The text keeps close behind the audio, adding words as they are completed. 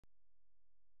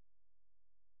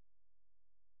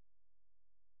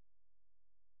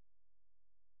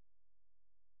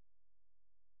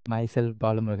myself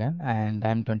Bala, and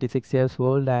I'm 26 years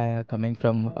old, coming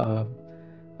from a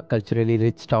culturally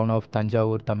rich town of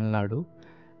Tanjavur, Tamil Nadu.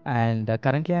 And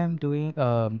currently, I'm doing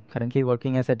currently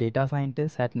working as a data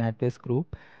scientist at NatWest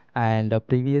Group. And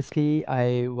previously,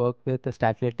 I worked with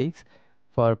Statlytics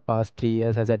for past 3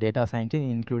 years as a data scientist,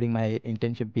 including my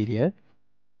internship period.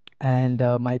 And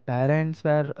my parents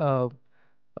were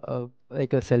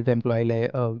like a self-employed,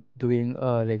 doing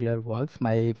regular works.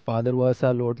 My father was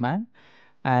a loadman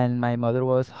and my mother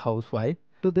was housewife.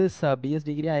 To this BS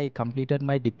degree, I completed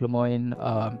my diploma in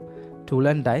tool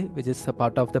and die, which is a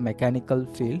part of the mechanical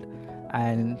field.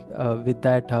 And with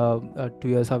that 2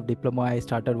 years of diploma, I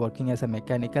started working as a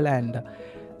mechanical. And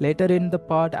later in the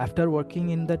part, after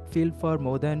working in that field for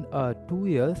more than 2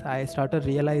 years, I started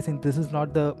realizing this is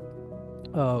not the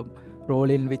uh, role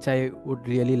in which I would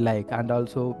really like, and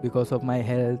also because of my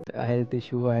health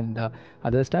issue and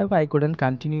other stuff, I couldn't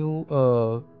continue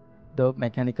the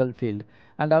mechanical field.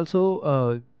 And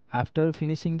also after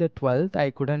finishing the 12th,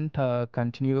 I couldn't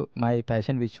continue my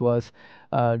passion, which was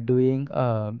doing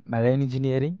marine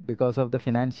engineering, because of the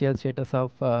financial status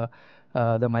of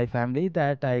the my family,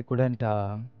 that I couldn't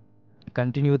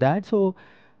continue that. So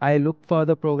I look for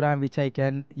the program which I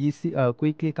can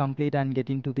quickly complete and get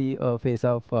into the phase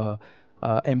of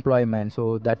employment.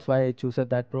 So that's why I chose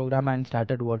that program and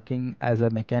started working as a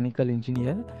mechanical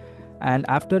engineer. And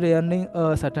after earning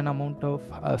a certain amount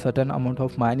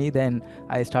of money, then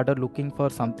I started looking for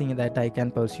something that I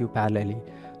can pursue parallelly.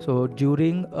 So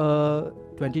during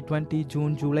 2020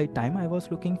 June July time, I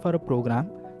was looking for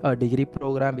a degree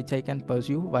program which I can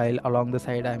pursue while along the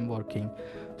side I'm working.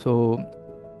 So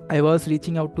I was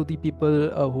reaching out to the people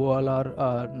who all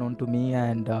are known to me,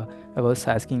 and I was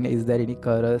asking, is there any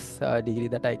careers degree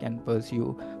that I can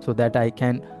pursue so that I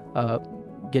can uh,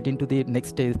 get into the next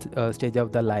stage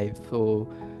of the life. So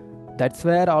that's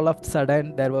where all of a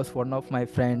sudden there was one of my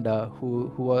friend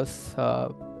who was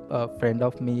a friend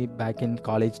of me back in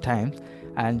college times,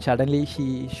 and suddenly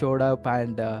she showed up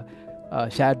and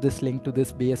shared this link to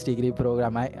this BS degree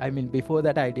program. I mean, before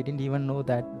that, I didn't even know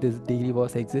that this degree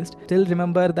was exist. Still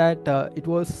remember that it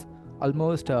was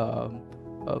almost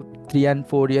 3 and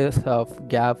 4 years of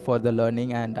gap for the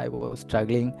learning, and I was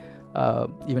struggling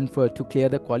even for to clear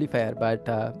the qualifier. But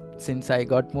since I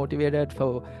got motivated,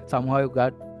 so somehow I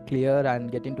got clear and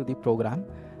get into the program,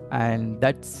 and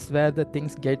that's where the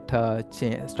things get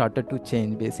started to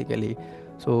change basically.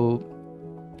 So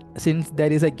since there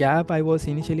is a gap, I was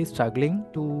initially struggling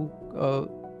to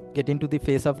get into the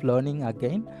phase of learning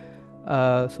again.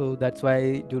 So that's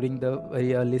why during the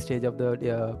very early stage of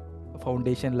the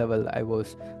foundation level, I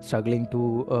was struggling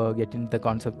to get into the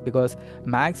concept, because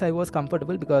max I was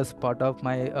comfortable, because part of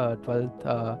my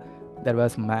 12th there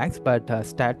was max. But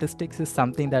statistics is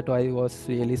something that I was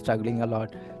really struggling a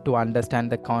lot to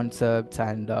understand the concepts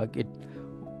and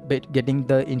getting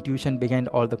the intuition behind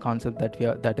all the concept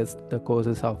that is the course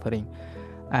is offering.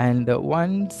 And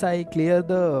once I clear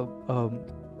the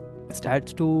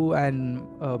stats 2 and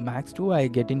max 2, I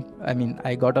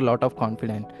got a lot of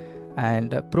confidence.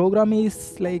 And program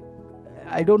is like,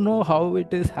 I don't know how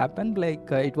it is happened,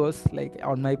 like it was like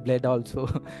on my blood also.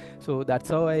 So that's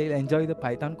how I enjoy the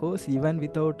Python course, even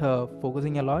without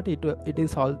focusing a lot. It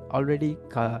is already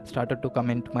started to come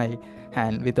into my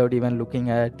hand without even looking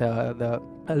at the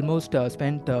almost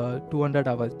spent 200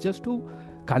 hours just to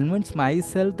convince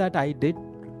myself that I did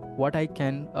what I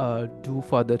can do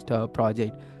for that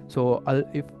project. So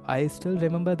if I still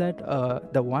remember that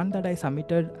the one that I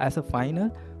submitted as a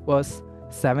final was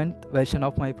seventh version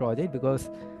of my project,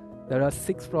 because there are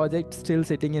 6 projects still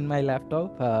sitting in my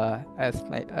laptop as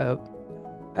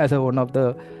a one of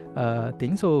the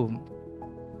things.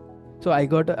 So I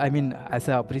got, I mean, as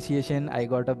an appreciation, I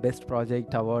got a best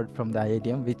project award from the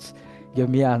IITM, which gave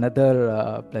me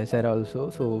another pleasure also.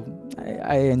 So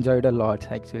I enjoyed a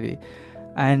lot actually.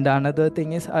 And another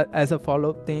thing is, as a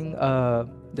follow-up thing,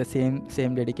 the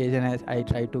same dedication as I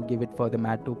try to give it for the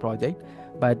Mat 2 project.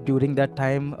 But during that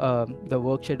time, the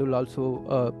work schedule also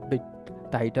a bit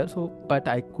tighter. So, but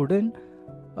I couldn't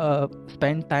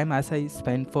spend time as I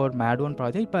spent for Mad 1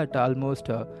 project, but almost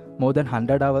more than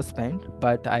 100 hours spent.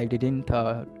 But I didn't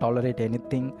tolerate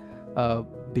anything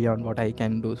beyond what I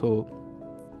can do. So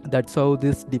that's how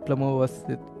this diploma was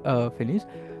finished.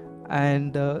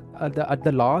 And at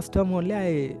the last term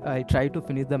only, I tried to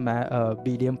finish the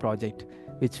BDM project,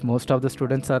 which most of the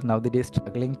students are nowadays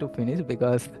struggling to finish,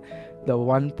 because the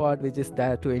one part which is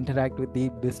there to interact with the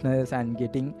business and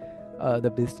getting the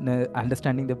business,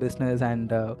 understanding the business, and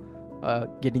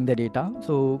getting the data.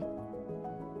 So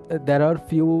there are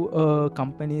few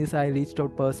companies I reached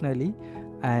out personally,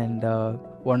 and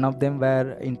one of them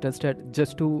were interested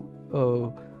uh,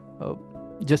 uh,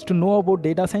 just to know about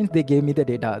data science. They gave me the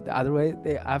data. Otherwise,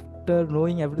 after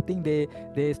knowing everything,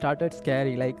 they started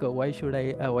scary, like, why should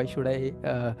I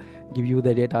give you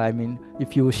the data? I mean,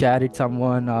 if you share it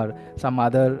someone or some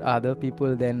other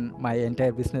people, then my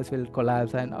entire business will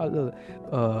collapse. And all the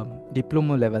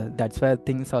diploma level, that's where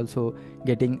things also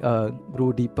getting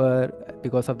grew deeper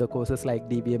because of the courses like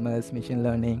DBMS, machine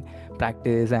learning,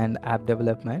 practice, and app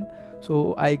development.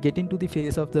 So I get into the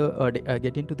phase of the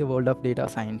get into the world of data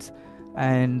science.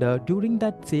 And during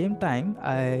that same time,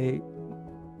 I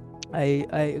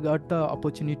got the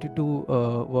opportunity to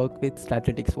work with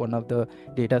Statistics, one of the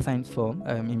data science firm,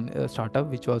 I mean, a startup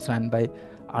which was run by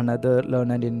another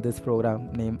learner in this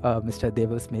program named Mr.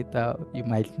 Deva Smith. You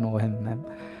might know him, ma'am.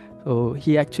 So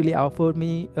he actually offered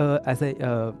me as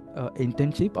a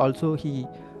internship. Also, he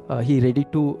ready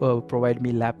to provide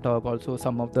me laptop. Also,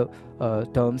 some of the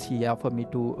terms he offered me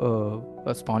to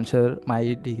sponsor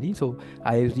my degree. So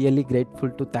I really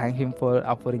grateful to thank him for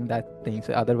offering that thing.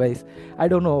 So otherwise, I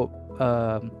don't know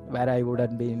where I would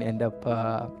have been end up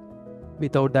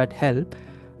without that help.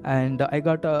 And I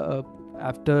got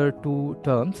after 2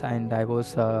 terms, and I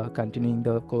was continuing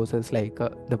the courses like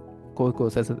the core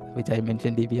courses which I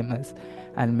mentioned, DBMS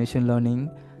and machine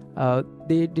learning.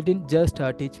 They didn't just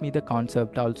teach me the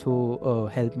concept, also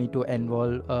help me to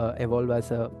evolve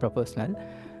as a professional.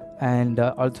 And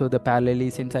also the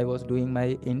parallelly, since I was doing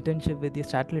my internship with the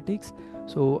Statistics,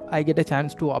 so I get a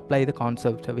chance to apply the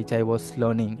concept which I was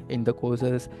learning in the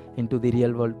courses into the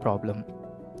real world problem.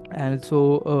 And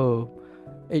so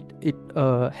it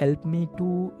helped me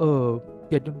to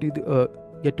get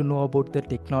to know about the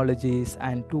technologies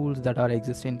and tools that are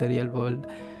exist in the real world.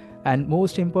 And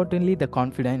most importantly, the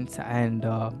confidence and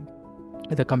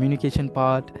the communication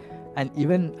part. And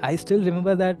even I still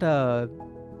remember that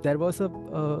there was a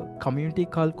community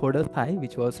called Coders High,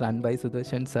 which was run by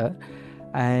Sudarshan sir.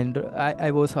 And I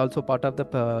was also part of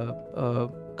the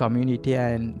community,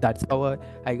 and that's how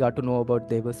I got to know about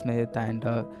Deva Smith and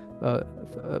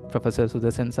Professor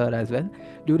Sudarshan sir as well.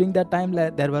 During that time,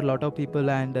 there were a lot of people,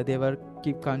 and they were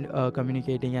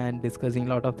communicating and discussing a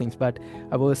lot of things. But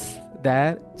I was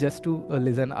there just to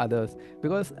listen others,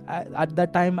 because at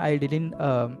that time I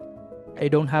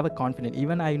don't have a confidence.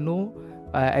 Even I know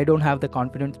I don't have the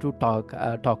confidence to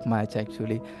talk much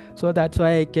actually. So that's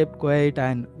why I kept quiet.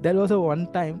 And there was a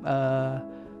one time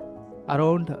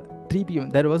around 3 p.m.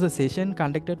 there was a session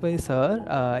conducted by sir.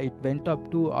 It went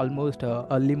up to almost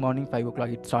early morning 5 o'clock.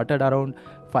 It started around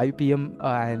 5 p.m.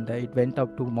 And it went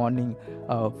up to morning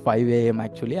 5 a.m.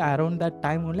 Actually, around that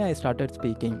time only I started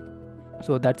speaking.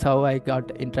 So that's how I got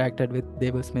interacted with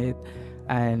Deva Smith.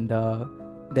 And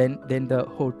then the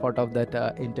whole part of that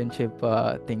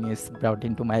internship thing is brought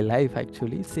into my life.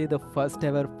 Actually, say the first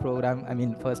ever program, I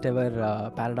mean first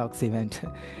ever paradox event.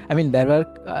 I mean, there were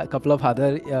a couple of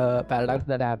other paradox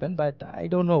that happened, but I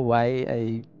don't know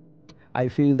why I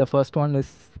feel the first one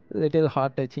is a little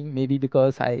heart touching. Maybe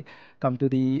because I come to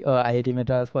the IIT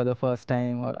Madras for the first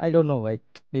time, or I don't know why.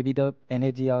 Maybe the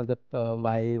energy or the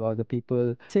vibe or the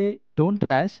people. Say don't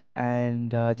rush,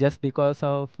 and just because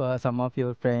of some of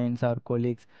your friends or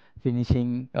colleagues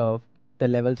finishing the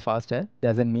levels faster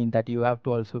doesn't mean that you have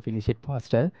to also finish it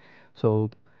faster. So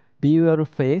be your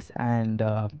face. And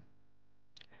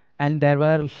there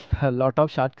were a lot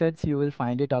of shortcuts. You will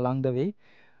find it along the way.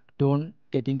 Don't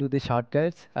get into the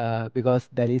shortcuts because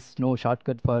there is no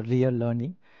shortcut for real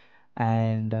learning.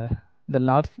 And the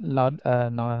last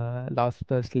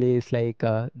firstly is like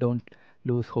don't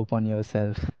lose hope on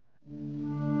yourself.